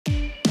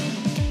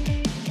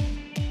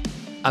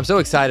I'm so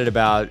excited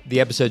about the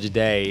episode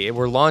today.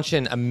 We're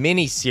launching a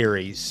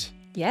mini-series.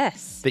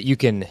 Yes. That you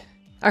can...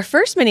 Our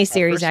first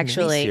mini-series,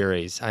 actually.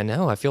 Mini-series. I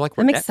know. I feel like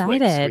we're I'm Netflix.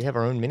 excited. We have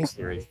our own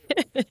mini-series.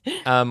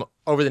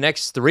 Over the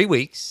next 3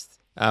 weeks,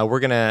 we're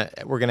gonna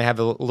have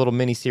a little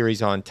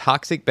mini-series on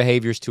toxic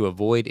behaviors to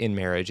avoid in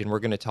marriage, and we're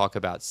going to talk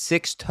about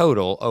 6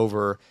 total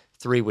over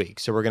 3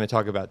 weeks. So we're going to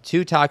talk about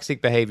 2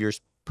 toxic behaviors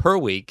per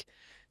week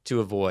to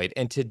avoid.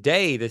 And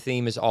today, the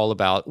theme is all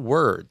about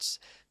words.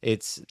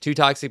 It's 2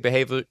 toxic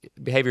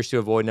behaviors to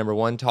avoid. Number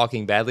 1,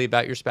 talking badly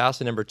about your spouse.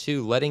 And number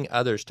 2, letting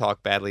others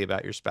talk badly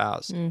about your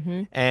spouse.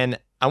 Mm-hmm. And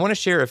I want to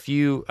share a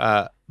few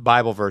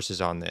Bible verses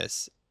on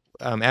this.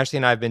 Ashley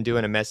and I have been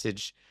doing a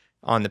message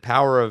on the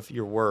power of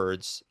your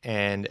words,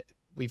 and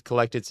we've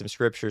collected some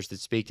scriptures that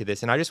speak to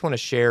this. And I just want to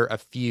share a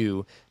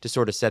few to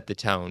sort of set the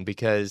tone,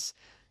 because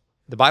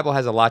the Bible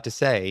has a lot to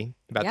say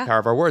about the power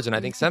of our words. And I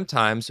think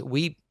sometimes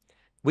we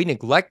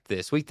neglect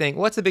this. We think,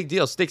 what's the big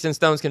deal? Sticks and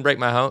stones can break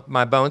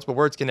my bones, but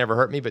words can never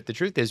hurt me. But the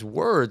truth is,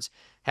 words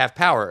have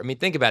power. I mean,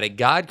 think about it.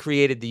 God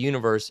created the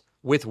universe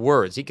with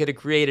words. He could have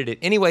created it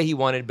any way he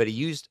wanted, but he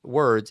used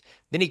words.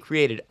 Then he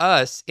created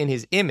us in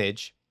his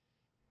image,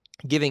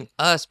 giving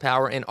us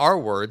power in our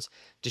words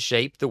to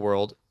shape the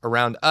world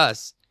around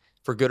us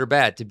for good or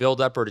bad, to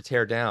build up or to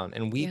tear down.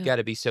 And we've got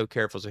to be so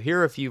careful. So here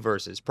are a few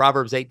verses.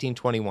 Proverbs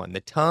 18:21. The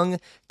tongue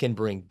can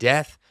bring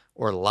death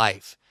or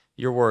life.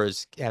 Your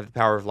words have the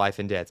power of life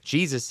and death.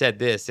 Jesus said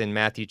this in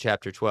Matthew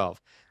chapter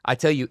 12. I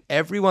tell you,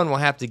 everyone will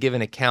have to give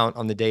an account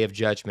on the day of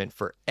judgment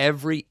for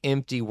every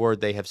empty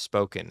word they have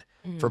spoken.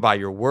 For by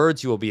your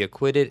words you will be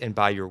acquitted, and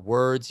by your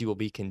words you will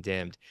be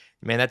condemned.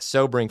 Man, that's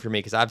sobering for me,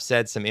 because I've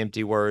said some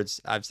empty words.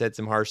 I've said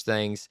some harsh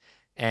things.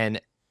 And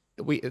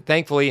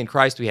thankfully in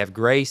Christ we have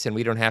grace, and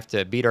we don't have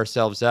to beat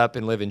ourselves up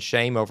and live in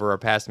shame over our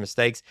past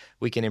mistakes.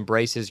 We can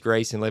embrace his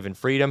grace and live in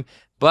freedom.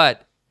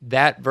 But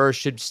that verse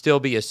should still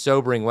be a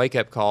sobering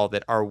wake-up call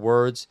that our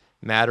words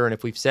matter. And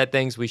if we've said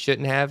things we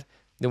shouldn't have,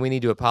 then we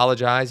need to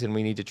apologize, and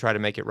we need to try to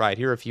make it right.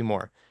 Here are a few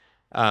more.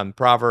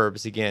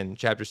 Proverbs, again,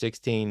 chapter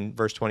 16,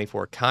 verse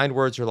 24. Kind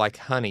words are like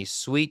honey,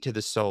 sweet to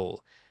the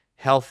soul,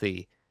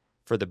 healthy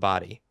for the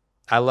body.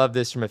 I love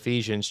this from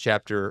Ephesians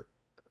chapter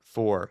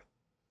 4.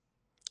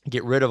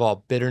 Get rid of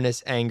all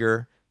bitterness,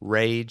 anger,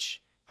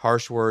 rage,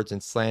 harsh words,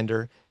 and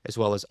slander, as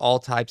well as all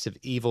types of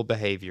evil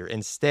behavior.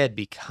 Instead,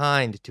 be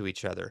kind to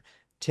each other,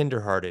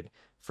 tenderhearted,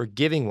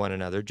 forgiving one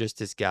another,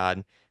 just as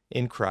God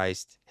in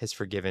Christ has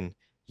forgiven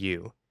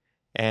you.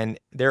 And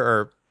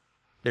there's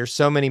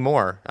so many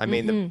more. I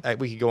mean,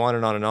 we could go on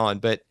and on and on,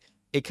 but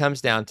it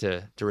comes down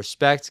to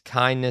respect,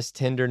 kindness,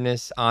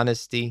 tenderness,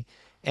 honesty.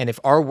 And if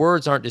our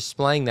words aren't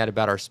displaying that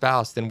about our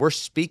spouse, then we're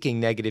speaking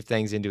negative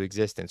things into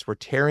existence. We're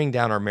tearing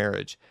down our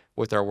marriage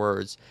with our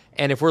words.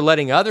 And if we're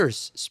letting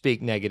others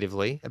speak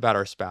negatively about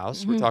our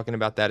spouse, we're talking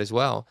about that as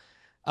well,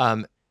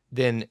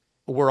 then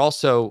we're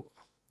also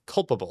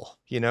culpable.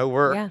 You know,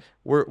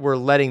 we're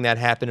letting that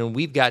happen, and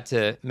we've got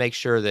to make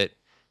sure that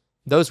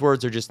those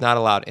words are just not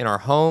allowed in our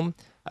home,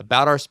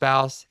 about our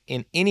spouse,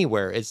 in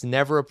anywhere. It's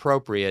never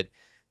appropriate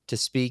to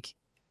speak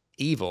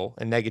evil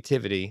and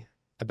negativity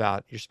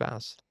about your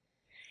spouse.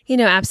 You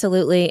know,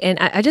 absolutely. And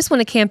I just want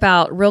to camp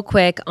out real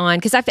quick on,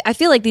 because I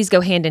feel like these go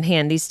hand in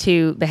hand, these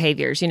 2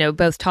 behaviors, you know,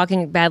 both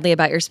talking badly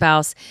about your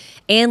spouse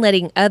and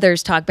letting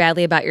others talk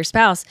badly about your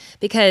spouse,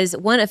 because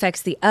one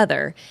affects the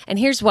other. And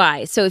here's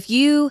why. So if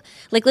you,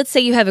 like, let's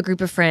say you have a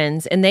group of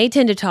friends and they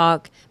tend to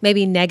talk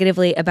maybe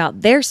negatively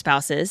about their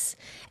spouses,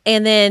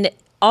 and then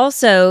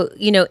also,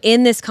 you know,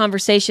 in this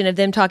conversation of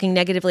them talking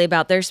negatively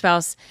about their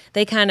spouse,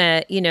 they kind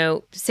of, you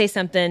know, say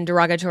something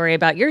derogatory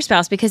about your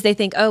spouse because they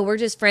think, oh, we're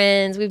just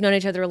friends. We've known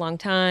each other a long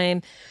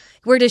time.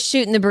 We're just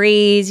shooting the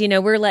breeze. You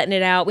know, we're letting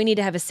it out. We need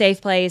to have a safe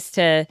place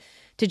to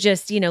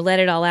just, you know, let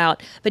it all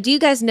out. But do you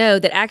guys know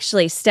that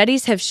actually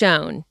studies have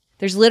shown,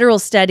 there's literal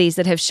studies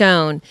that have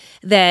shown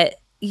that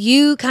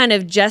you kind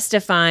of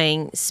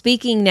justifying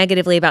speaking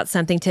negatively about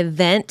something to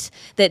vent,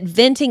 that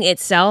venting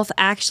itself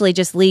actually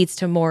just leads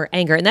to more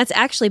anger. And that's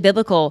actually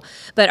biblical.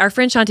 But our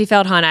friend Shanti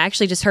Feldhahn, I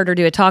actually just heard her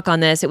do a talk on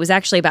this. It was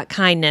actually about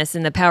kindness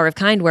and the power of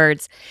kind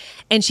words.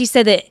 And she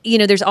said that, you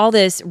know, there's all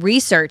this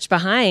research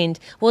behind,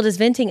 well, does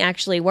venting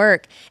actually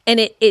work? And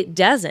it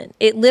doesn't.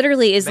 It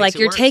literally is like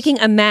you're taking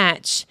a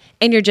match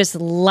and you're just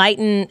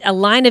lighting a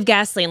line of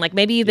gasoline. Like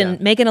maybe you've been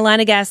making a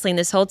line of gasoline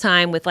this whole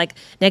time with like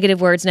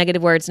negative words,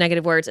 negative words,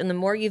 negative words. And the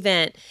more you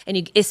vent, and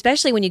you,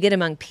 especially when you get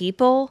among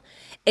people,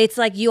 it's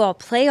like you all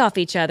play off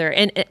each other,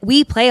 and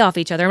we play off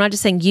each other. I'm not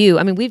just saying you.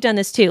 I mean, we've done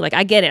this too. Like,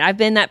 I get it. I've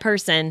been that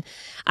person.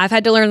 I've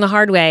had to learn the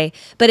hard way,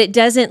 but it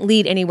doesn't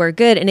lead anywhere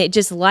good. And it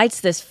just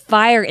lights this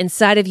fire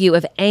inside of you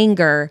of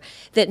anger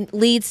that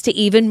leads to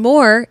even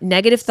more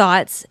negative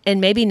thoughts and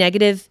maybe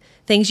negative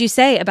things you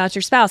say about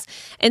your spouse.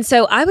 And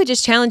so I would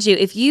just challenge you,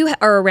 if you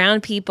are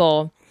around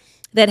people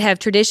that have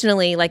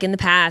traditionally, like in the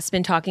past,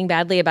 been talking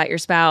badly about your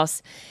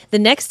spouse, the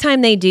next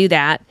time they do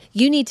that,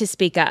 you need to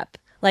speak up.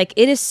 Like,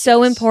 it is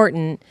so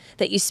important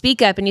that you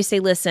speak up and you say,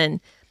 listen,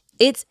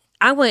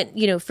 I want,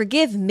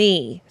 forgive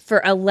me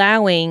for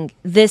allowing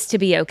this to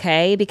be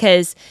okay,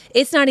 because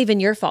it's not even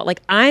your fault.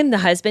 Like, I'm the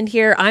husband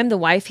here, I'm the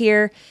wife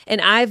here, and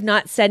I've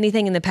not said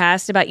anything in the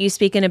past about you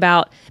speaking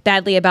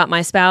badly about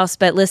my spouse.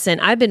 But listen,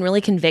 I've been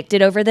really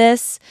convicted over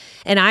this.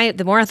 And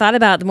the more I thought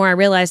about it, the more I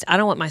realized I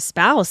don't want my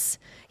spouse,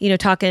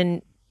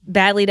 talking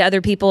badly to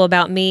other people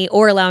about me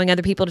or allowing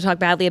other people to talk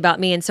badly about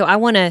me. And so I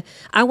want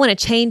to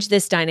change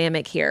this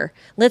dynamic here.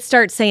 Let's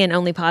start saying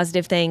only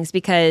positive things,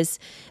 because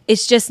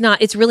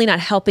it's really not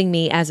helping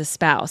me as a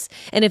spouse.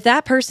 And if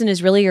that person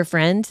is really your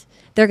friend,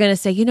 they're going to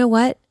say, you know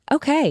what?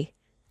 Okay,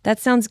 that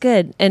sounds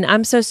good. And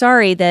I'm so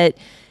sorry that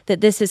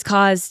this has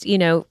caused,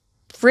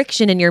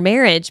 friction in your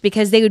marriage,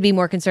 because they would be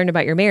more concerned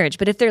about your marriage.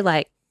 But if they're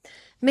like,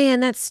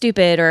 man, that's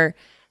stupid, or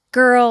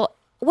girl,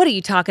 what are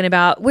you talking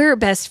about? We're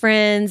best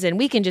friends and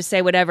we can just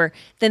say whatever,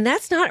 then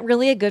that's not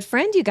really a good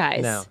friend, you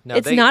guys. No,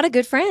 it's not a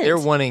good friend. They're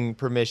wanting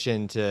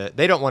permission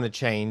they don't want to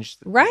change,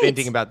 right,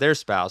 venting about their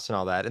spouse and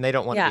all that, and they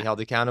don't want to Yeah. be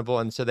held accountable.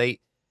 And so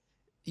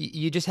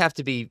you just have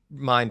to be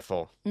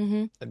mindful.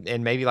 Mm-hmm.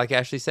 And maybe, like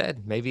Ashley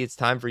said, maybe it's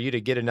time for you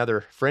to get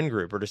another friend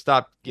group, or to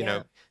stop,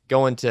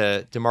 going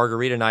to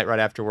margarita night right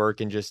after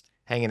work and just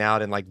hanging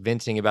out and like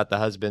venting about the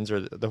husbands or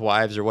the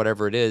wives or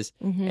whatever it is,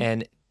 Mm-hmm.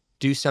 and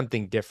do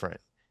something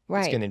different.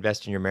 Right. It's going to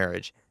invest in your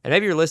marriage. And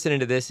maybe you're listening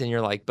to this and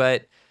you're like,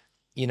 but,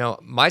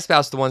 my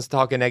spouse is the one's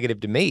talking negative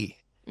to me.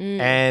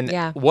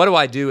 And what do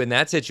I do in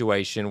that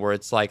situation where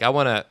it's like, I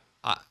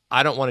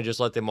don't want to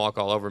just let them walk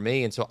all over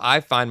me. And so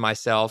I find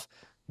myself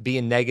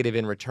being negative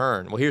in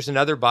return. Well, here's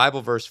another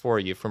Bible verse for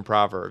you from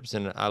Proverbs.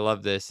 And I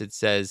love this. It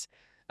says,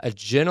 a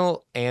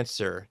gentle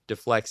answer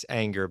deflects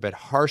anger, but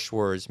harsh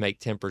words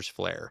make tempers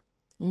flare.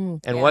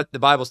 And what the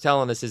Bible's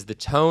telling us is the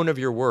tone of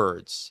your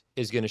words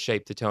is going to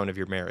shape the tone of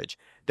your marriage.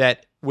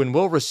 That when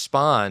we'll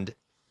respond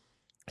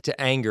to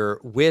anger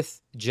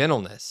with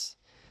gentleness,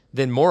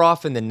 then more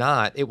often than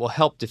not, it will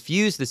help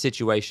diffuse the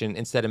situation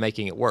instead of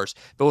making it worse.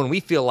 But when we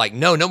feel like,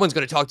 no one's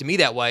going to talk to me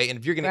that way, and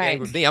if you're going to get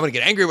angry with me, I'm going to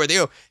get angry with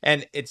you.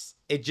 And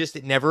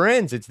it never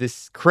ends. It's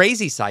this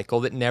crazy cycle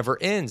that never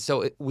ends.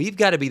 So we've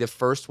got to be the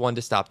first one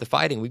to stop the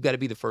fighting. We've got to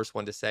be the first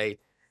one to say,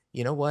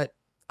 you know what?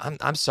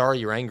 I'm sorry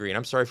you're angry, and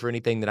I'm sorry for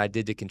anything that I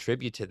did to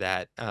contribute to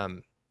that.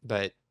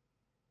 But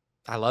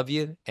I love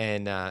you,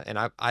 and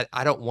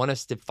I don't want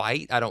us to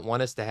fight. I don't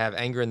want us to have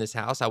anger in this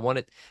house. I want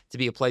it to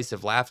be a place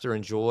of laughter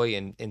and joy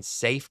and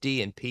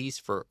safety and peace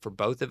for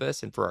both of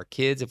us and for our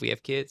kids if we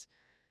have kids.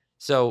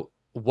 So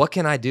what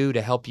can I do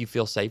to help you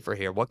feel safer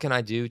here? What can I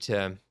do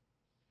to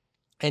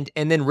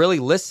and then really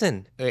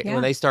listen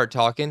when they start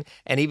talking,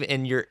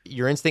 and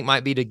your instinct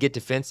might be to get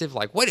defensive,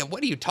 like what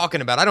are you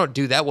talking about? I don't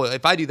do that. Well,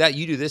 if I do that,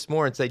 you do this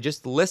more, and say,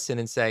 just listen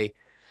and say,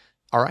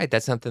 all right,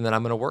 that's something that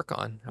I'm going to work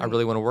on. I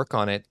really want to work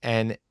on it,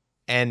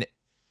 and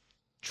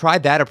try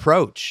that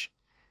approach.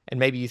 And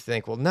maybe you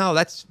think, well, no,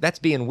 that's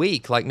being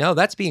weak. Like, no,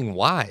 that's being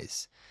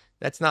wise.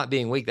 That's not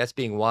being weak. That's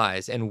being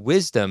wise. And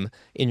wisdom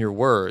in your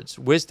words.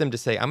 Wisdom to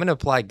say, I'm going to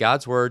apply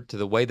God's word to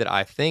the way that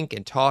I think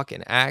and talk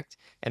and act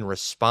and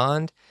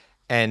respond,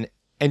 and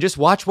just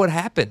watch what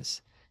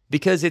happens,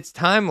 because it's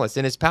timeless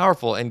and it's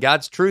powerful. And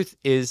God's truth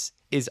is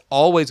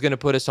always going to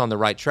put us on the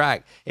right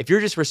track. If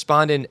you're just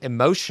responding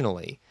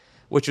emotionally,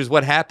 which is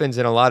what happens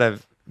in a lot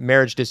of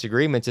marriage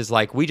disagreements, is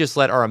like we just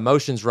let our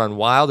emotions run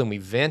wild and we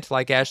vent,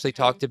 like Ashley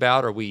talked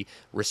about, or we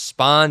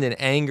respond in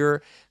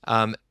anger.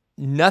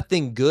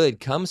 Nothing good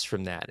comes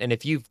from that. And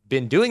if you've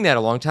been doing that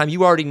a long time,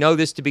 you already know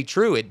this to be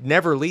true. It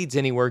never leads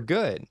anywhere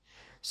good.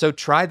 So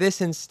try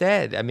this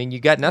instead. I mean, you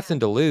got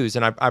nothing to lose,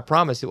 and I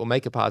promise it will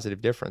make a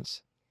positive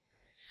difference.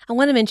 I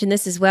want to mention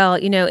this as well.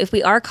 If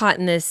we are caught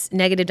in this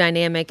negative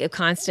dynamic of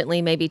constantly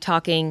maybe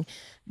talking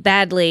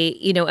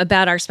badly,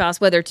 about our spouse,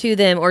 whether to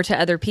them or to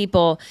other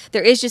people,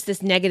 there is just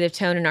this negative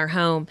tone in our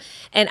home.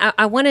 And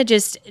I want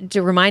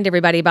to remind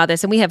everybody about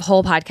this. And we have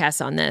whole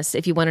podcasts on this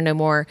if you want to know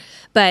more.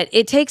 But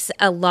it takes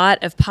a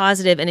lot of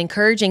positive and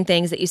encouraging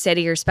things that you say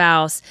to your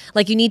spouse.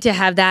 Like, you need to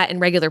have that in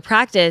regular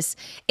practice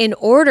in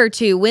order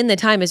to, when the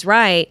time is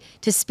right,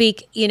 to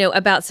speak,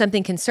 about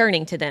something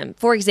concerning to them.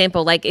 For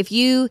example, like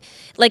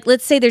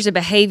let's say there's a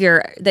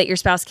behavior that your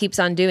spouse keeps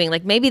on doing.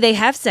 Like, maybe they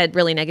have said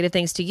really negative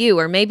things to you,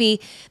 or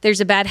maybe there's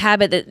a bad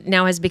habit that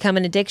now has become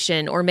an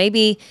addiction, or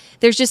maybe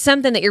there's just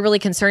something that you're really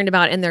concerned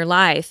about in their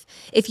life.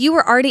 If you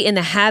were already in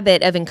the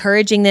habit of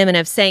encouraging them and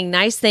of saying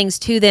nice things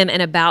to them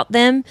and about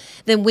them,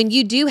 then when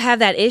you do have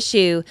that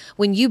issue,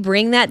 when you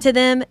bring that to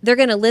them, they're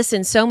going to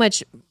listen so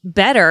much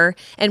better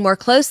and more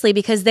closely,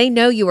 because they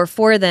know you are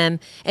for them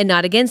and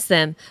not against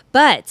them.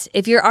 But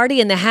if you're already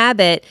in the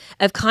habit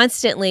of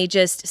constantly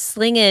just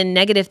slinging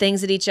negative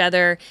things at each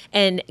other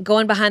and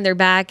going behind their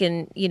back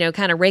and,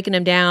 kind of raking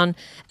them down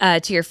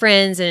to your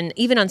friends, and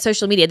even on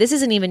social media, this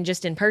isn't even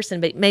just in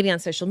person, but maybe on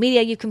social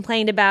media, you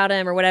complained about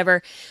them or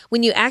whatever.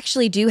 When you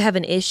actually do have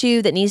an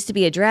issue that needs to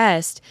be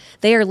addressed,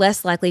 they are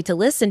less likely to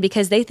listen,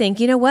 because they think,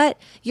 you know what?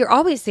 You're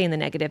always seeing the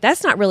negative.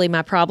 That's not really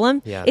my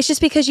problem. Yeah. It's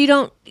just because you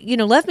don't,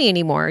 love me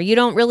anymore. You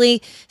don't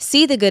really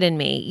see the good in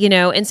me,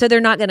 and so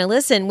they're not going to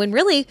listen, when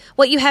really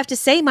what you have to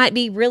say might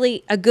be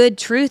really a good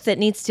truth that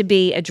needs to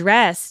be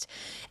addressed.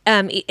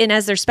 And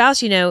as their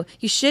spouse, you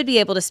should be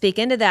able to speak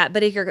into that.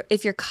 But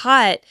if you're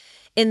caught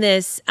in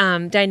this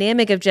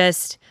dynamic of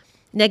just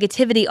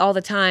negativity all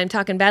the time,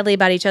 talking badly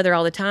about each other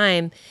all the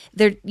time,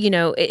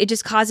 it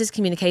just causes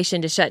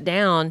communication to shut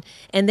down.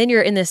 And then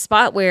you're in this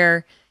spot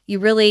where you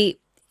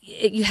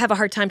have a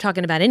hard time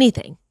talking about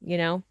anything,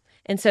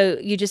 And so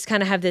you just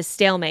kind of have this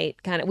stalemate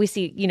we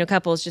see,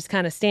 couples just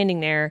kind of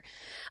standing there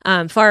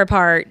far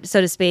apart,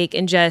 so to speak,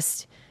 and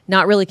just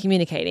not really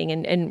communicating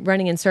and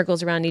running in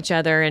circles around each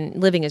other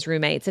and living as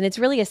roommates. And it's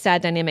really a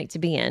sad dynamic to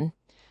be in.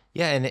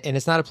 Yeah, and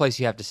it's not a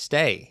place you have to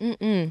stay.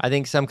 Mm-mm. I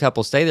think some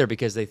couples stay there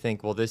because they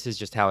think, well, this is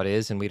just how it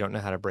is, and we don't know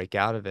how to break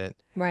out of it.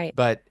 Right.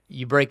 But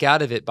you break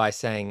out of it by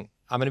saying,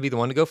 I'm going to be the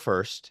one to go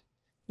first.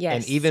 Yes.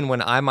 And even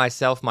when I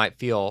myself might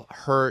feel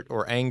hurt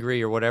or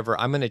angry or whatever,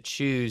 I'm going to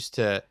choose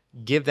to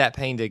give that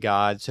pain to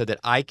God so that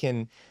I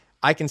can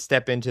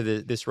step into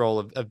this role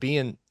of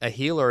being a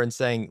healer and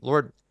saying,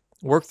 Lord,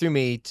 work through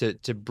me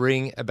to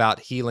bring about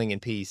healing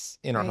and peace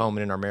in our home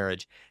and in our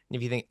marriage. And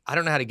if you think, I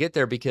don't know how to get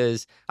there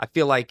because I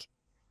feel like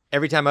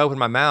every time I open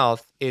my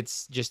mouth,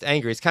 it's just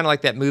angry. It's kind of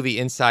like that movie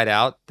Inside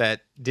Out, that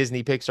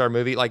Disney Pixar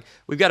movie. Like,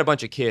 we've got a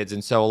bunch of kids,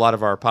 and so a lot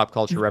of our pop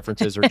culture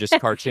references are just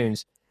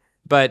cartoons.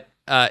 But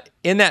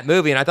in that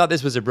movie, and I thought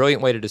this was a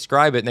brilliant way to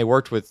describe it, and they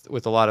worked with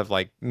a lot of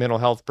like mental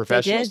health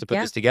professionals to put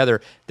this together,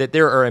 that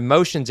there are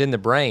emotions in the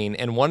brain,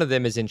 and one of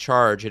them is in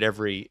charge at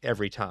every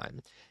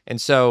time.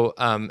 And so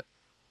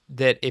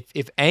that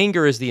if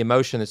anger is the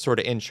emotion that's sort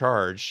of in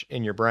charge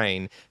in your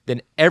brain,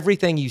 then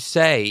everything you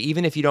say,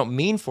 even if you don't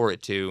mean for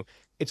it to,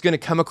 it's going to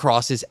come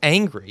across as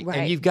angry. Right.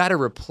 And you've got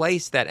to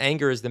replace that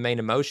anger as the main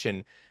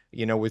emotion,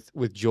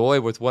 with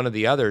joy, with one of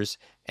the others.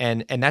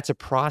 And that's a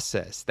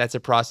process. That's a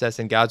process.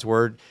 And God's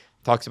word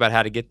talks about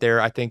how to get there.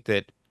 I think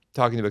that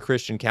talking to a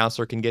Christian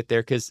counselor can get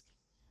there because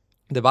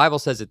the Bible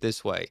says it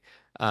this way.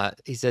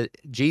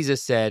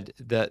 Jesus said,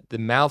 the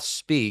mouth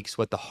speaks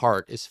what the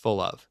heart is full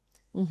of.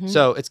 Mm-hmm.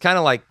 So it's kind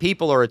of like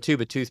people are a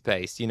tube of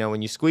toothpaste.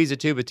 When you squeeze a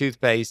tube of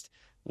toothpaste,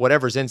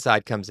 whatever's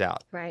inside comes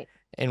out. Right.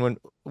 And when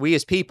we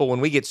as people,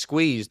 when we get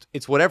squeezed,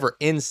 it's whatever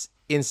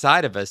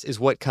inside of us is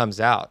what comes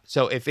out.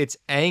 So if it's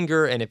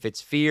anger and if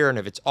it's fear and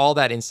if it's all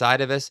that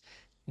inside of us,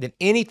 then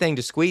anything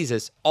to squeeze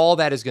us, all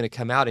that is going to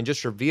come out and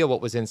just reveal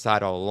what was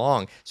inside all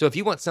along. So if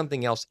you want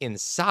something else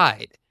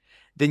inside,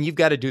 then you've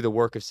got to do the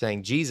work of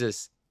saying,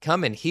 Jesus,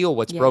 come and heal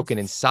what's broken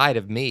inside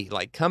of me.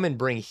 Like, come and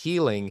bring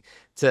healing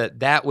to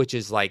that which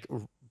is like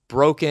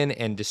broken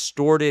and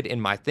distorted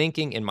in my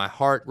thinking, in my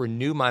heart.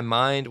 Renew my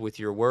mind with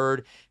your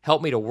word.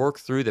 Help me to work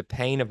through the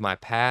pain of my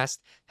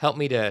past. Help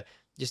me to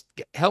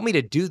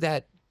do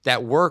that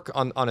work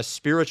on a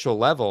spiritual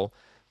level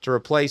to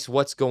replace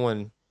what's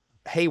going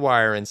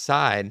haywire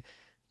inside.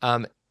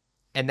 And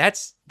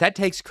that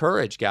takes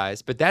courage,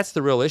 guys. But that's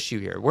the real issue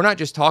here. We're not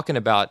just talking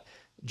about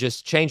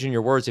just changing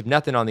your words if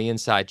nothing on the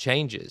inside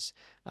changes,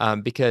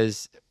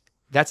 because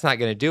that's not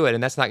going to do it,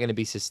 and that's not going to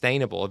be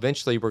sustainable.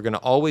 Eventually, we're going to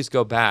always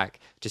go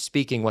back to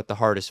speaking what the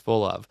heart is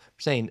full of.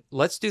 We're saying,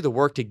 let's do the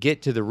work to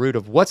get to the root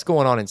of what's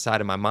going on inside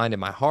of my mind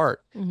and my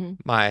heart. Mm-hmm.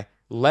 My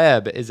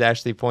leb is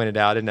actually pointed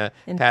out in a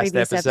past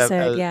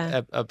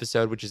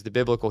episode, which is the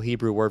biblical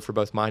Hebrew word for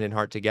both mind and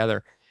heart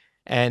together.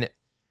 And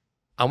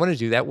I want to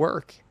do that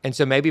work. And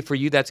so maybe for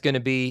you, that's going to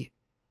be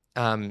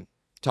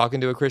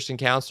talking to a Christian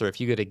counselor. If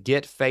you go to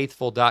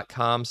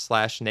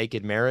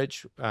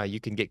getfaithful.com/nakedmarriage, you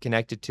can get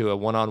connected to a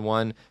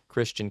one-on-one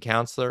Christian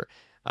counselor.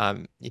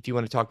 If you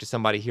want to talk to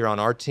somebody here on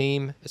our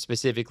team,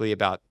 specifically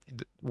about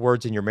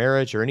words in your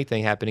marriage or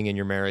anything happening in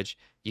your marriage,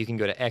 you can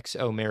go to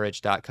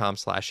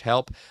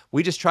xomarriage.com/help.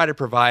 We just try to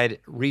provide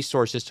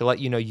resources to let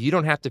you know you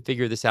don't have to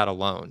figure this out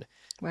alone.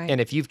 Right. And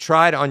if you've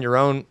tried on your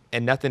own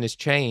and nothing has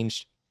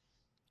changed,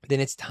 then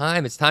it's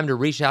time to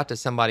reach out to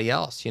somebody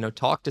else.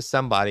 Talk to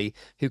somebody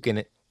who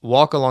can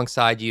walk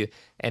alongside you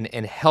and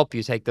help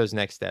you take those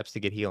next steps to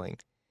get healing.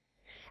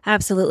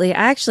 Absolutely.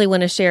 I actually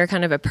want to share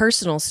kind of a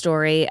personal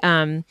story,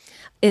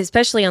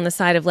 especially on the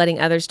side of letting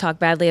others talk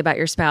badly about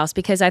your spouse,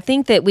 because I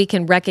think that we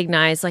can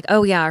recognize like,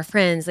 oh yeah, our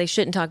friends, they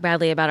shouldn't talk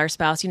badly about our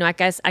spouse. I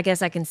guess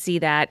I can see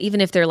that,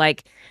 even if they're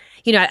like,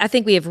 I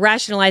think we have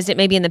rationalized it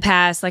maybe in the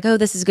past, like, oh,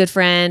 this is a good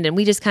friend, and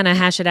we just kind of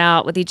hash it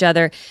out with each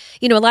other.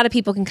 A lot of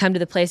people can come to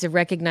the place of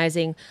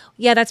recognizing,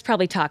 yeah, that's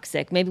probably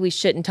toxic. Maybe we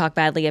shouldn't talk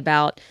badly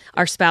about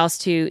our spouse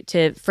to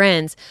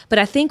friends. But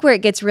I think where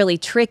it gets really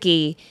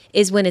tricky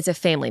is when it's a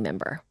family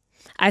member.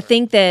 I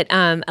think that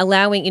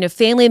allowing,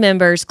 family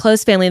members,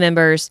 close family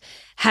members,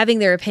 having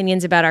their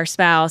opinions about our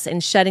spouse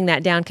and shutting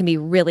that down can be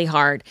really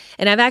hard.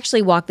 And I've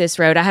actually walked this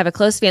road. I have a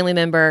close family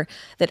member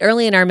that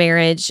early in our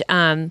marriage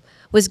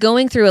was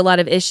going through a lot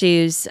of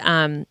issues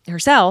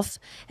herself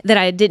that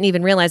I didn't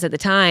even realize at the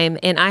time.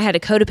 And I had a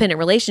codependent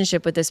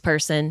relationship with this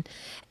person.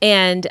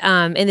 And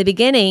in the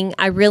beginning,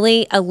 I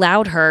really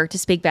allowed her to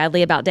speak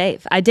badly about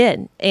Dave. I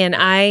did. And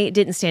I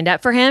didn't stand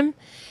up for him.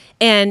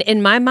 And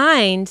in my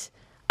mind,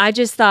 I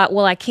just thought,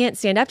 well, I can't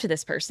stand up to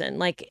this person,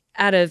 like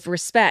out of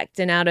respect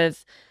and out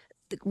of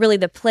really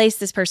the place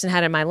this person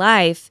had in my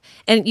life.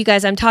 And you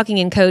guys, I'm talking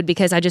in code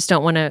because I just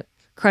don't want to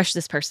crush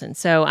this person.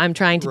 So I'm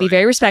trying to be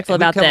very respectful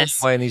about this.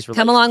 Come a long way in these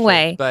Come a long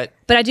way. But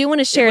I do want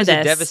to share this. It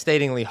was this. a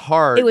devastatingly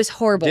hard, it was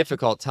horrible,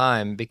 difficult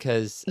time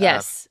because,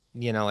 yes,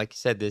 like you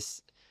said,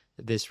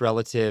 this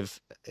relative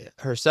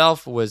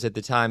herself was at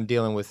the time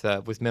dealing with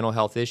mental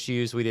health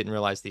issues. We didn't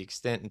realize the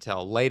extent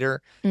until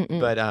later,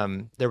 but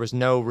there was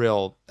no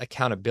real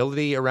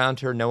accountability around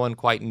her. No one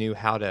quite knew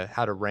how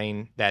to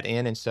rein that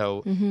in, and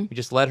so we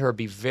just let her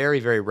be very,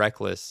 very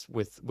reckless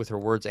with her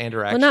words and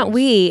her actions. Well, not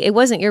we. It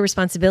wasn't your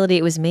responsibility.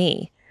 It was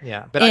me.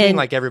 Yeah, but I mean,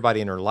 like everybody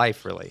in her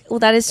life, really. Well,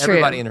 that is true.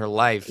 Everybody in her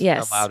life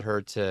Yes. allowed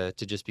her to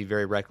just be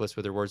very reckless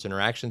with her words and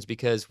her actions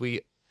because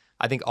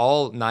I think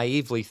all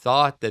naively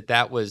thought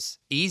that was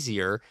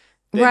easier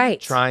than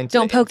Right. trying to...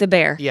 Don't poke the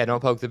bear. Yeah,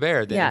 don't poke the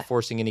bear than Yeah.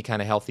 enforcing any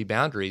kind of healthy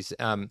boundaries.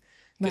 Because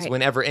Right.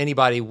 whenever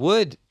anybody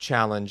would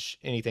challenge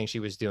anything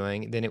she was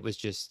doing, then it was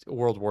just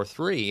World War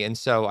III. And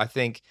so I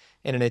think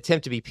in an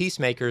attempt to be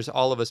peacemakers,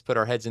 all of us put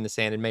our heads in the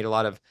sand and made a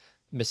lot of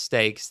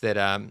mistakes that,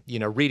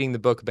 reading the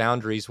book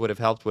Boundaries would have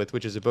helped with,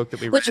 which is a book that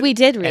we read. Which we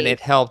did read. And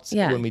it helped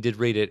Yeah. when we did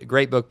read it. A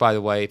great book, by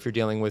the way, if you're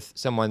dealing with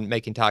someone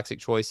making toxic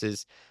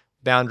choices.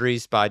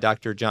 Boundaries by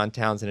Dr. John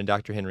Townsend and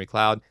Dr. Henry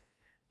Cloud.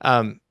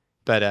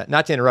 But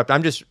not to interrupt,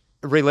 I'm just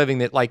reliving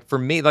that, like, for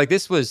me, like,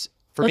 this was,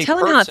 for me tell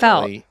him how it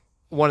felt. personally,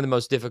 one of the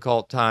most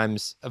difficult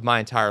times of my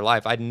entire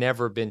life. I'd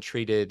never been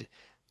treated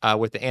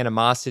with the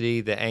animosity,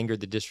 the anger,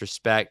 the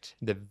disrespect,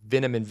 the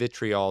venom and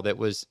vitriol that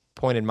was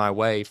pointed my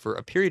way for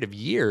a period of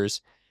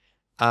years.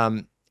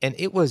 And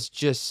it was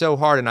just so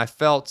hard. And I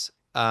felt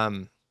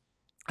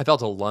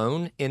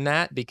alone in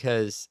that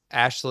because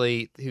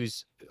Ashley,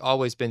 who's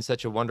always been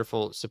such a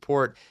wonderful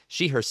support,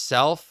 she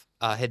herself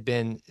had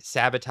been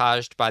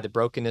sabotaged by the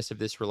brokenness of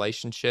this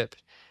relationship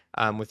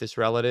with this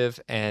relative.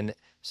 And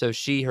so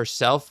she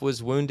herself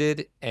was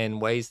wounded in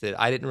ways that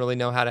I didn't really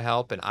know how to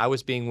help. And I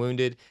was being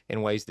wounded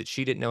in ways that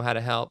she didn't know how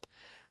to help.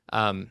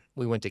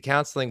 We went to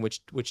counseling,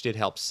 which did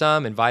help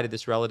some, invited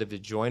this relative to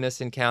join us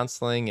in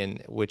counseling,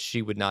 and which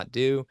she would not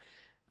do.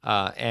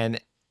 And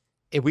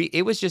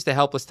it was just a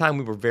helpless time.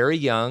 We were very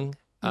young.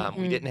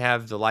 We didn't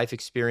have the life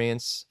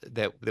experience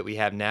that we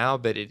have now,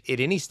 but at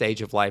any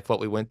stage of life, what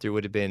we went through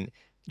would have been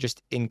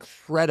just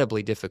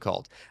incredibly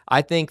difficult.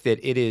 I think that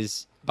it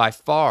is by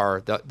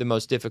far the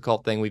most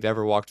difficult thing we've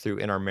ever walked through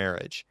in our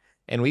marriage.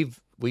 And we've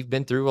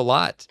been through a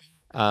lot.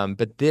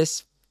 But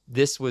this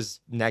was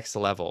next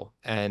level.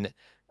 And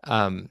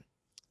I'm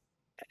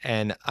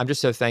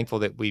just so thankful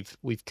that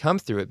we've come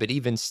through it. But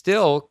even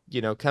still,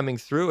 coming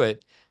through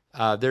it,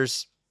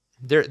 there's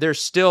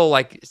still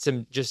like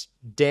some just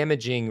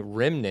damaging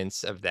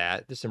remnants of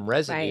that. There's some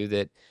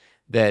residue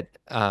that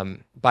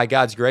by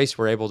God's grace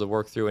we're able to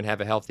work through and have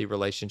a healthy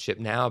relationship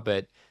now.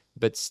 But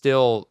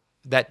still,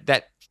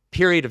 that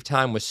period of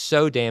time was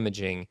so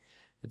damaging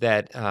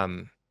that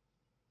I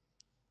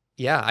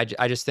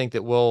just think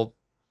that we'll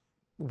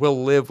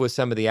live with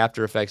some of the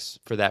after effects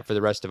for that for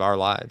the rest of our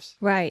lives.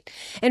 Right.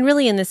 And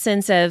really in the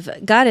sense of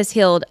God has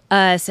healed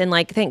us, and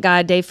like, thank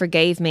God Dave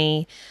forgave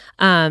me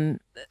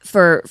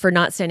for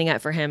not standing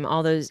up for him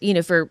all those,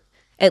 for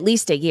at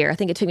least a year. I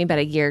think it took me about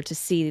a year to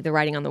see the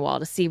writing on the wall,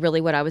 to see really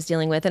what I was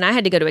dealing with. And I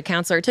had to go to a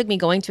counselor. It took me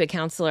going to a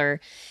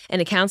counselor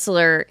and a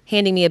counselor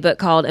handing me a book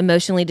called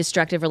Emotionally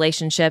Destructive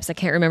Relationships. I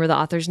can't remember the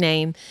author's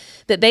name,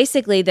 but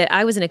basically that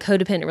I was in a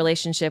codependent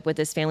relationship with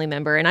this family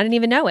member and I didn't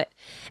even know it.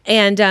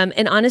 And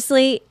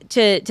honestly,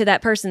 to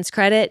that person's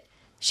credit,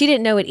 she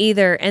didn't know it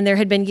either. And there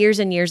had been years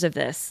and years of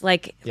this,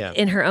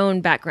 in her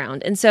own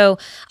background. And so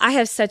I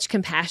have such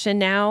compassion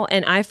now,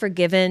 and I've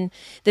forgiven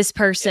this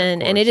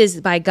person. And it is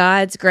by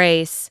God's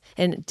grace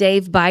and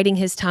Dave biting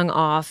his tongue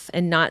off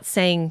and not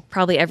saying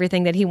probably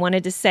everything that he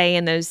wanted to say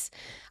in those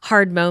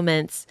hard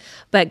moments.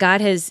 But God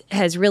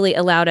has really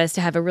allowed us to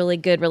have a really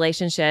good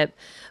relationship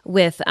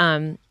with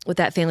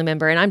that family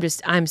member. And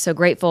I'm so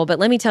grateful. But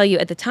let me tell you,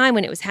 at the time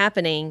when it was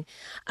happening,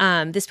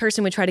 this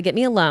person would try to get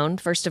me alone,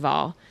 first of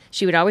all.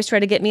 She would always try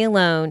to get me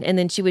alone. And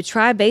then she would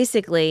try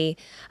basically,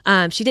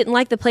 she didn't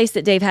like the place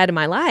that Dave had in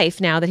my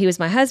life now that he was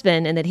my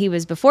husband and that he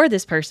was before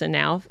this person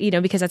now,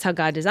 because that's how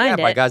God designed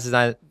it. By God's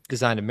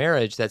designed a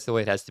marriage, that's the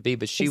way it has to be.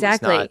 But she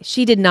was not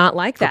she did not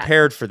like that.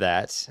 Prepared for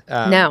that.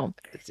 No.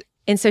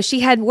 And so she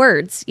had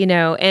words,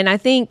 and I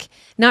think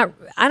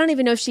I don't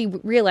even know if she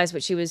realized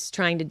what she was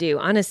trying to do,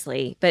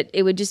 honestly, but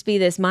it would just be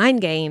this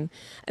mind game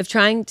of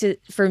trying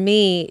for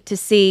me to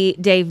see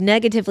Dave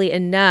negatively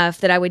enough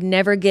that I would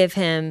never give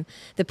him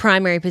the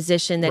primary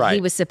position that he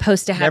was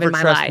supposed to have in my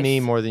life. Never trust me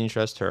more than you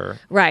trust her.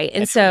 Right.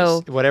 And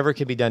so whatever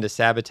could be done to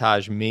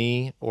sabotage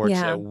me or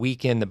to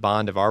weaken the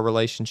bond of our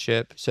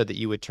relationship so that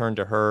you would turn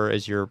to her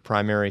as your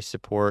primary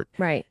support.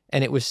 Right.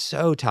 And it was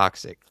so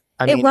toxic.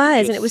 It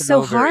was, and it was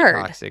so hard.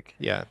 Toxic.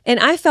 Yeah. And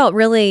I felt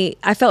really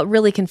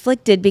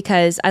conflicted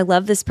because I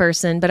love this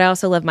person, but I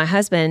also love my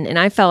husband. And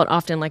I felt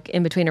often like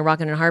in between a rock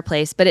and a hard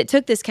place. But it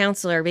took this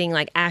counselor being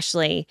like,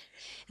 Ashley,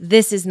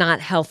 this is not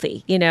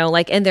healthy,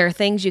 and there are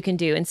things you can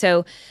do. And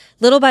so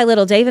little by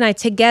little, Dave and I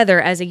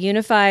together as a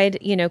unified,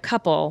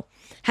 couple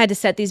had to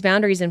set these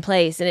boundaries in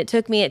place. And it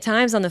took me at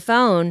times on the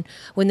phone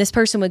when this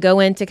person would go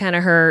into kind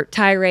of her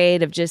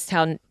tirade of just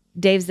how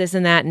Dave's this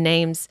and that and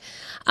names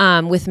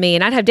with me,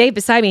 and I'd have Dave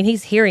beside me, and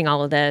he's hearing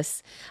all of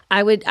this.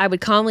 I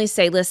would calmly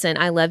say, listen,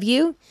 I love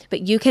you,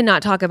 but you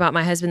cannot talk about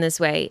my husband this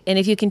way. And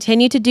if you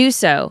continue to do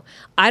so,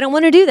 I don't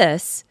want to do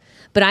this,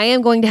 but I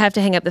am going to have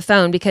to hang up the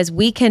phone because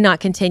we cannot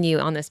continue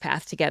on this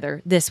path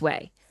together this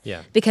way.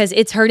 Yeah. Because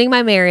it's hurting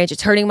my marriage,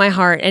 it's hurting my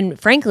heart, and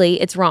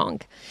frankly, it's wrong.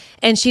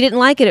 And she didn't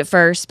like it at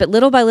first, but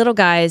little by little,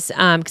 guys,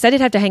 because I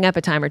did have to hang up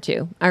a time or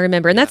two, I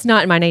remember. And that's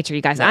not in my nature,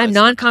 you guys. No, I'm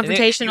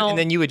non-confrontational. And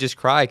then you would just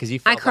cry because you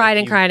felt I cried like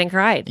and cried and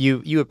cried.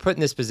 You were put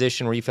in this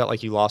position where you felt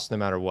like you lost no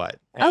matter what.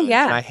 Oh,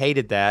 yeah. And I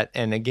hated that.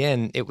 And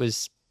again, it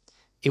was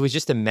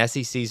just a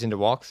messy season to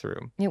walk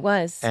through. It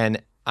was.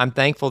 And I'm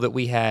thankful that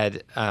we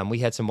had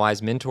some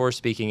wise mentors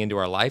speaking into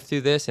our life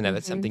through this. And if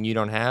it's something you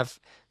don't have,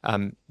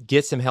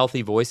 get some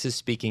healthy voices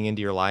speaking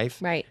into your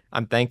life. Right.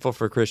 I'm thankful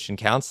for Christian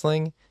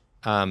counseling.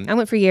 I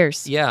went for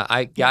years.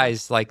 Yeah,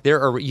 guys, like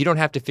you don't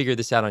have to figure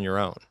this out on your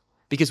own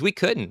because we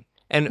couldn't.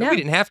 And we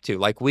didn't have to.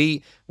 Like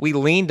we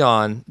leaned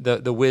on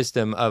the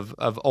wisdom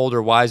of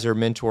older, wiser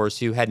mentors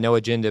who had no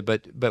agenda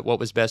but what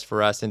was best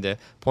for us and to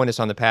point us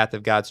on the path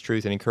of God's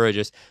truth and encourage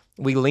us.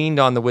 We leaned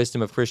on the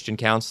wisdom of Christian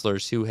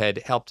counselors who had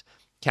helped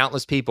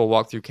countless people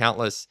walk through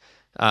countless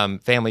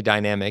family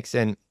dynamics.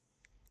 And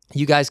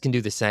you guys can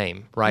do the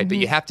same, right? But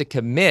you have to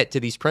commit to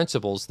these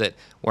principles that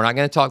we're not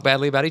going to talk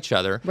badly about each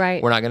other.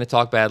 Right. We're not going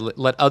to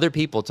let other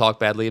people talk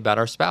badly about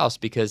our spouse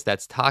because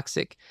that's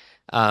toxic.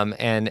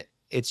 And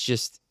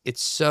it's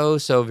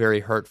so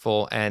very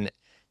hurtful. And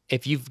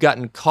if you've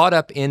gotten caught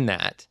up in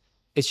that,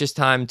 it's just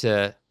time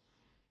to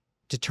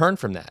turn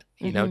from that,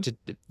 you know, to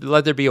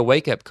let there be a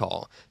wake-up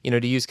call, you know,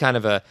 to use kind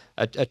of a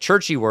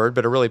churchy word,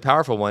 but a really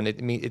powerful one.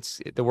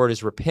 The word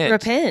is repent.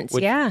 Repent,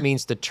 which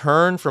means to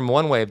turn from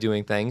one way of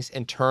doing things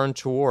and turn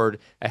toward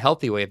a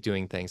healthy way of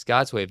doing things,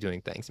 God's way of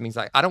doing things. It means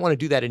like, I don't want to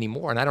do that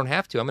anymore, and I don't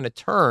have to. I'm going to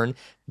turn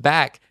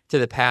back to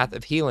the path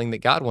of healing that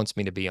God wants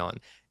me to be on.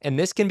 And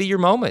this can be your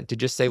moment to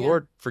just say,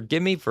 Lord,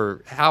 forgive me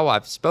for how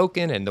I've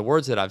spoken and the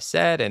words that I've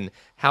said and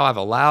how I've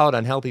allowed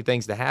unhealthy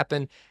things to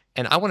happen.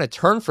 And I want to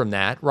turn from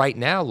that right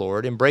now,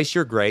 Lord, embrace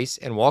your grace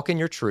and walk in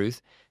your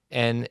truth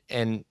and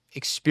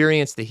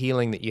experience the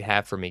healing that you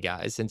have for me,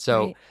 guys. And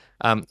so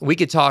we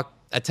could talk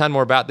a ton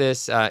more about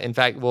this. In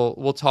fact,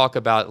 we'll talk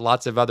about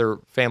lots of other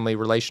family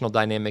relational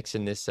dynamics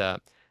in this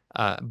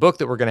book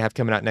that we're going to have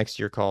coming out next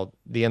year called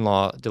The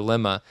In-Law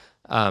Dilemma,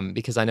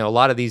 because I know a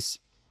lot of these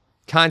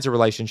kinds of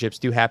relationships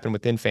do happen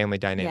within family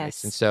dynamics.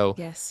 Yes. And so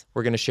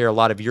we're going to share a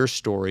lot of your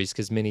stories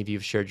because many of you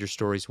have shared your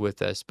stories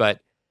with us. But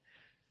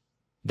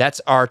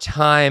that's our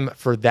time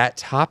for that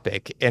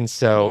topic. And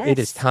so it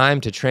is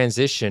time to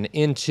transition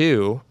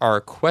into our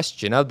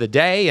question of the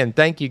day. And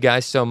thank you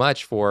guys so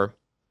much for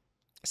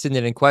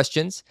sending in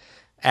questions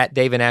at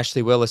Dave and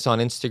Ashley Willis on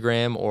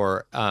Instagram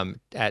or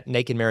at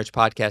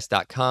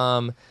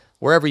nakedmarriagepodcast.com.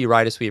 Wherever you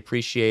write us, we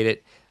appreciate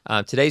it.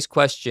 Today's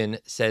question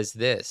says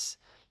this: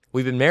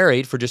 we've been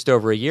married for just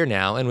over a year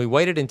now, and we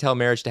waited until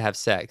marriage to have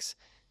sex.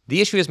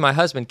 The issue is my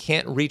husband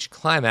can't reach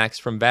climax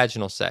from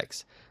vaginal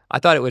sex. I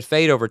thought it would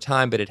fade over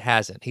time, but it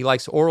hasn't. He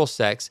likes oral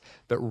sex,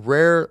 but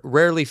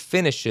rarely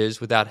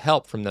finishes without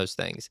help from those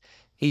things.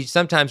 He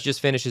sometimes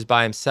just finishes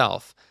by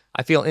himself.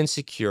 I feel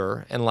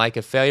insecure and like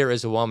a failure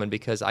as a woman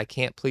because I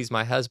can't please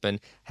my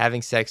husband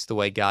having sex the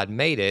way God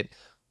made it.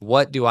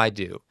 What do I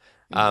do?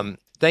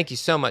 Thank you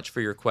so much for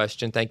your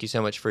question. Thank you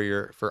so much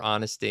for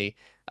honesty.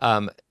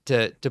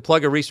 To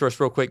plug a resource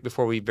real quick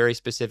before we very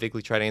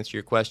specifically try to answer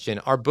your question,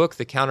 our book,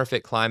 The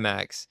Counterfeit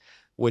Climax,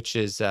 which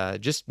is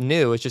just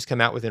new. It's just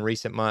come out within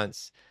recent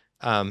months.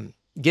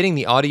 Getting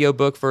the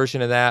audiobook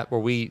version of that, where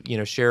we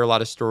share a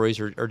lot of stories,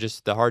 or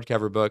just the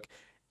hardcover book,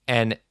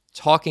 and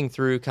talking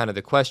through kind of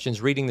the questions,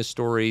 reading the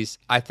stories,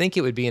 I think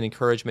it would be an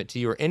encouragement to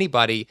you or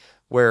anybody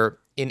where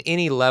in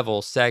any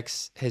level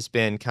sex has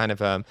been kind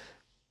of an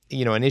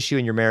issue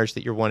in your marriage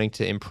that you're wanting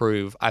to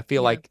improve. I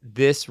feel like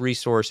this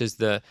resource is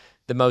the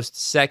most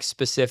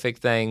sex-specific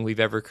thing we've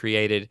ever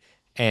created,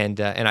 and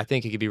I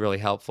think it could be really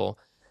helpful.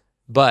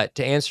 But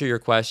to answer your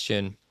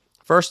question,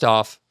 first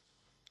off,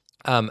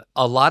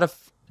 a lot of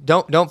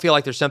don't feel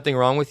like there's something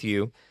wrong with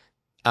you.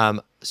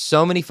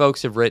 So many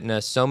folks have written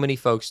us. So many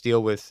folks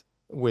deal with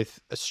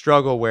a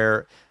struggle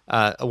where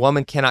a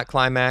woman cannot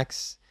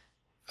climax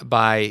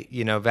by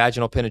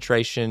vaginal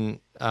penetration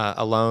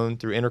alone,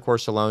 through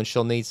intercourse alone.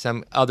 She'll need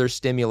some other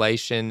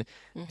stimulation,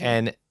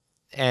 and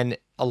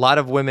a lot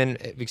of women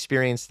have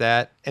experienced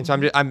that. And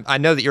so I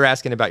know that you're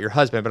asking about your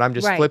husband, but I'm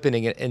just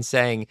flipping it and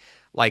saying,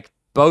 like,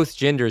 both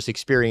genders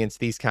experience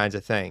these kinds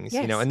of things,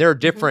 and there are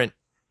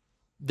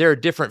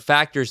different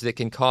factors that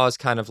can cause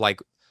kind of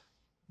like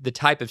the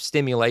type of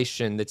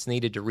stimulation that's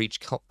needed to reach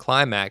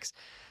climax.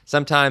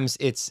 Sometimes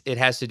it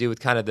has to do with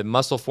kind of the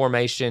muscle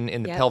formation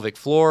in the pelvic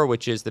floor,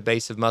 which is the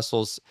base of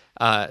muscles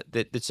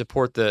that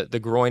support the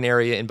groin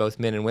area in both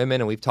men and women.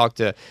 And we've talked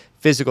to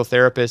physical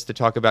therapists to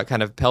talk about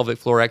kind of pelvic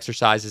floor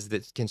exercises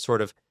that can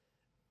sort of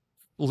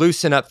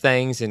loosen up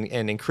things and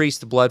increase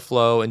the blood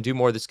flow and do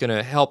more that's going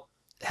to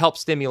help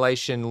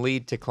stimulation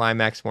lead to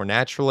climax more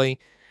naturally.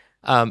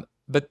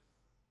 But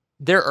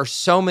there are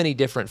so many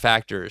different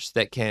factors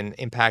that can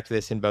impact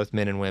this in both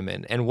men and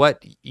women. And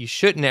what you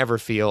shouldn't ever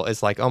feel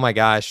is like, oh my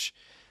gosh,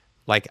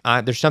 like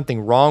there's something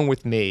wrong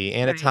with me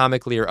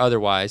anatomically or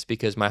otherwise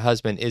because my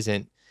husband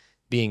isn't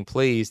being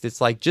pleased.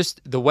 It's like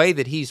just the way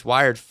that he's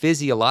wired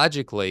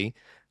physiologically,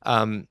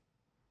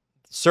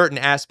 certain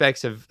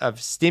aspects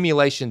of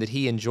stimulation that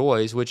he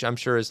enjoys, which I'm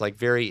sure is like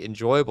very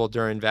enjoyable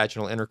during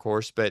vaginal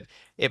intercourse, but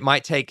it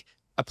might take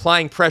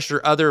applying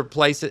pressure other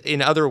places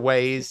in other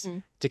ways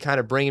to kind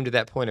of bring him to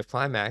that point of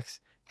climax.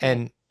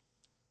 And,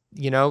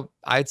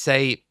 I'd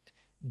say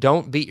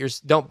don't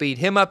beat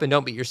him up and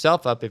don't beat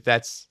yourself up if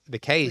that's the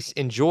case.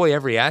 Enjoy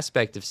every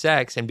aspect of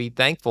sex and be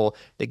thankful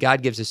that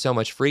God gives us so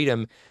much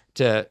freedom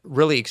to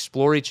really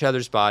explore each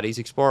other's bodies,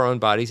 explore our own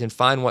bodies, and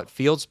find what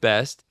feels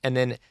best, and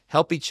then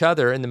help each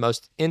other in the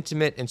most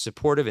intimate and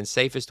supportive and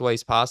safest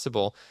ways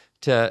possible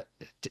to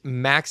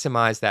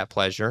maximize that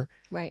pleasure.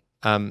 Right.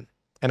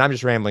 And I'm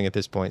just rambling at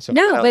this point. So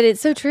no, but it's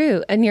so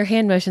true. And your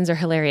hand motions are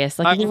hilarious.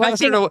 Like you're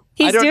watching,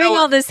 he's doing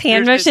all this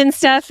hand motion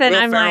stuff, and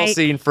I'm like,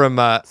 scene from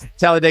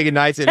Talladega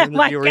Nights in an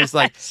interview where he's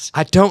like,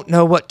 I don't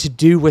know what to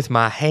do with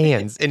my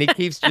hands, and he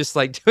keeps just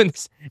like doing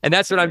this, and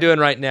that's what I'm doing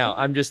right now.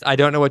 I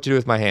don't know what to do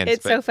with my hands.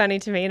 It's so funny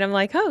to me, and I'm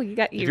like, oh, you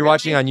got. If you're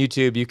watching on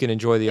YouTube, you can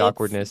enjoy the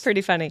awkwardness. It's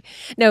pretty funny.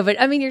 No, but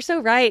I mean, you're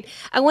so right.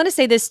 I want to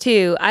say this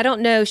too. I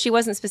don't know. She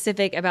wasn't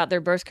specific about their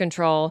birth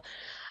control.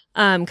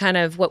 Kind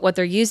of what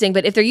they're using,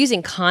 but if they're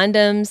using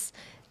condoms,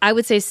 I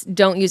would say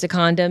don't use a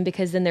condom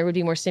because then there would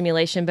be more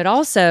stimulation. But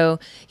also,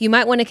 you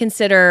might want to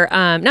consider,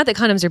 not that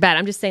condoms are bad.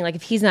 I'm just saying, like,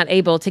 if he's not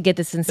able to get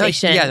the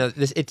sensation,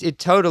 it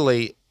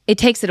totally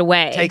takes it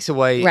away.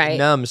 It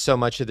numbs so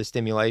much of the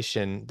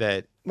stimulation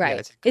that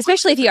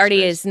especially if he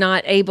already is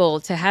not able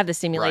to have the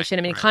stimulation.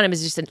 I mean, a condom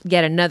is just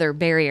yet another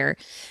barrier.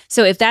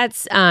 So if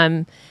that's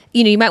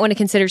you might want to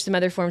consider some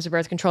other forms of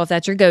birth control if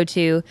that's your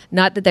go-to.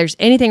 Not that there's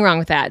anything wrong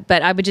with that,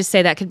 but I would just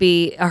say that could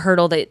be a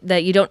hurdle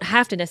that you don't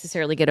have to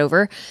necessarily get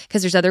over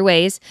because there's other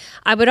ways.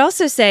 I would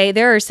also say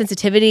there are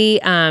sensitivity,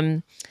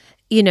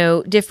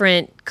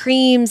 different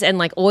creams and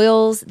like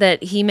oils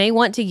that he may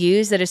want to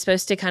use that is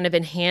supposed to kind of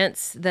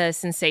enhance the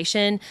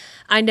sensation.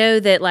 I know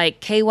that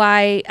like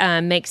KY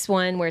makes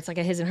one where it's like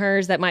a his and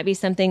hers. That might be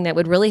something that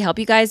would really help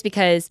you guys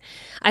because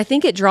I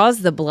think it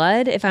draws the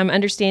blood. If I'm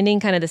understanding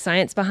kind of the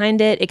science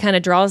behind it, it kind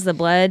of draws the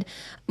blood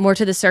more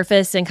to the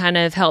surface and kind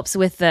of helps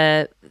with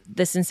the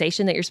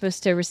sensation that you're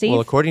supposed to receive.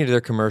 Well, according to their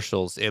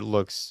commercials, it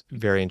looks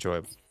very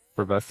enjoyable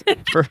for both.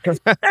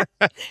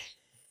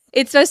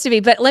 It's supposed to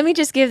be, but let me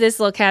just give this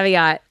little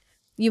caveat.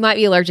 You might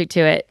be allergic to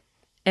it,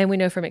 and we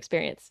know from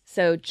experience.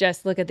 So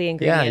just look at the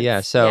ingredients.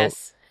 Yeah. So,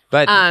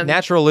 but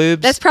natural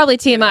lubes. That's probably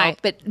TMI,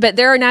 but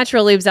there are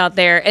natural lubes out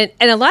there, and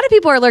a lot of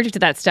people are allergic to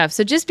that stuff.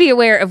 So just be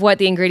aware of what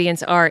the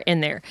ingredients are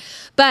in there.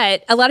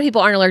 But a lot of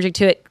people aren't allergic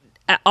to it,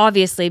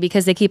 obviously,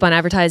 because they keep on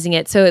advertising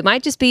it. So it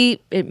might just be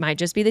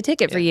the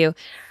ticket for you.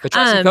 But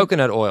try some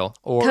coconut oil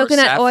or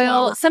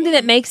oil, something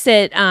that makes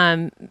it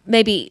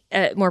maybe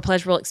a more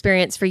pleasurable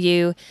experience for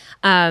you.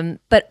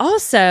 But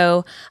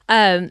also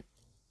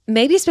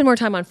maybe spend more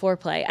time on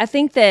foreplay. I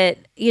think that,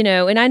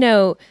 and I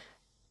know,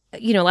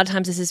 a lot of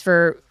times this is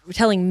for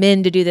telling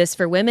men to do this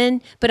for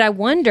women, but I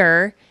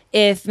wonder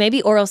if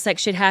maybe oral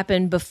sex should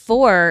happen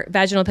before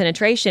vaginal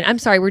penetration. I'm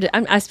sorry,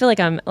 I feel like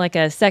I'm like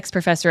a sex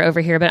professor over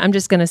here, but I'm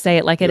just going to say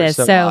it like it is.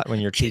 So hot when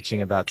you're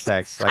teaching about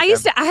sex. Like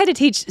I had to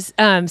teach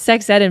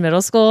sex ed in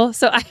middle school,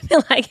 so I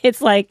feel like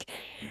it's like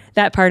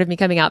that part of me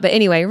coming out. But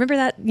anyway, remember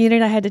that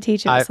unit I had to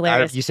teach? It was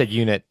hilarious. You said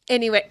unit.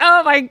 Anyway,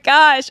 oh my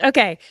gosh.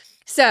 Okay,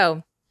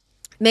 so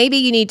maybe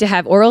you need to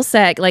have oral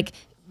sex. Like,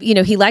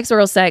 he likes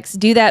oral sex.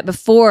 Do that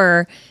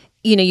before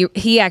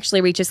he actually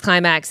reaches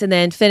climax, and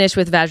then finish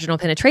with vaginal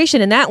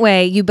penetration. And that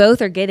way you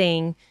both are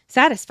getting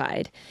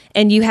satisfied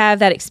and you have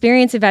that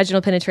experience of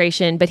vaginal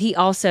penetration, but he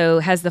also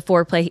has the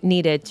foreplay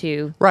needed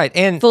to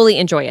and fully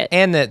enjoy it.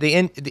 And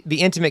the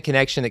intimate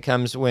connection that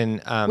comes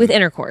when with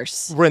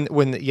intercourse.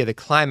 When the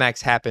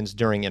climax happens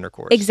during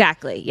intercourse.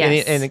 Exactly.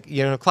 Yes.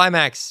 And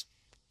climax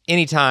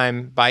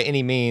anytime by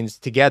any means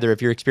together,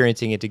 if you're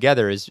experiencing it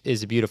together, is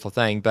a beautiful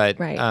thing. But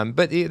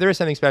but there is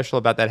something special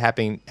about that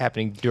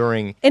happening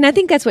during. And I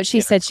think that's what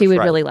she said she would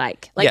really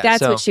like.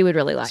 That's what she would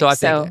really like. So I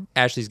think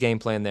Ashley's game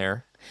plan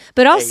there.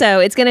 But also,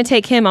 it's going to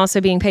take him also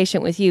being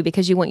patient with you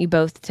because you want you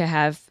both to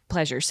have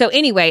pleasure. So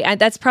anyway,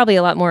 that's probably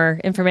a lot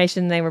more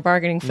information than they were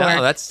bargaining for.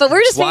 No, but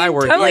we're just being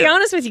totally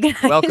honest with you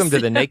guys. Welcome to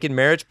the Naked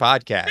Marriage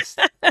Podcast,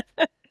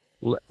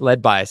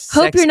 led by a sex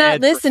Hope you're not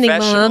ed listening,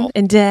 Mom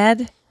and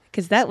Dad.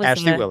 Because that was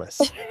Ashley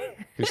Willis,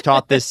 who's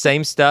taught this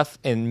same stuff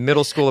in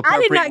middle school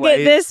appropriate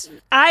ways.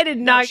 I did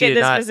not get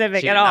this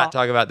specific at all. She did not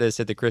talk about this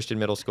at the Christian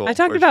middle school. I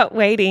talked about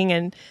waiting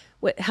and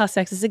how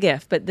sex is a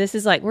gift, but this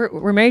is like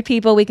we're married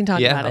people. We can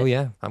talk about it. Oh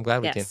yeah, I'm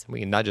glad we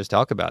can not just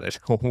talk about it.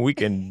 We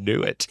can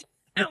do it.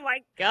 Oh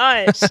my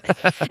gosh.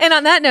 And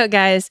on that note,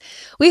 guys,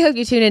 we hope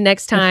you tune in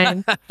next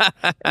time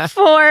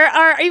for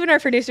even our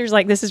producers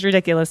like, this is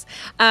ridiculous.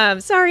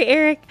 Sorry,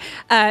 Eric.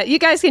 You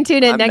guys can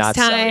tune in next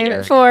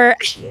time for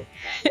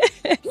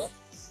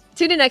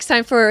tune in next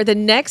time for the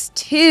next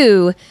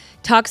two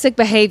toxic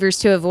behaviors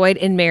to avoid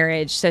in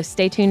marriage. So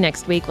stay tuned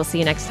next week. We'll see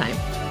you next time.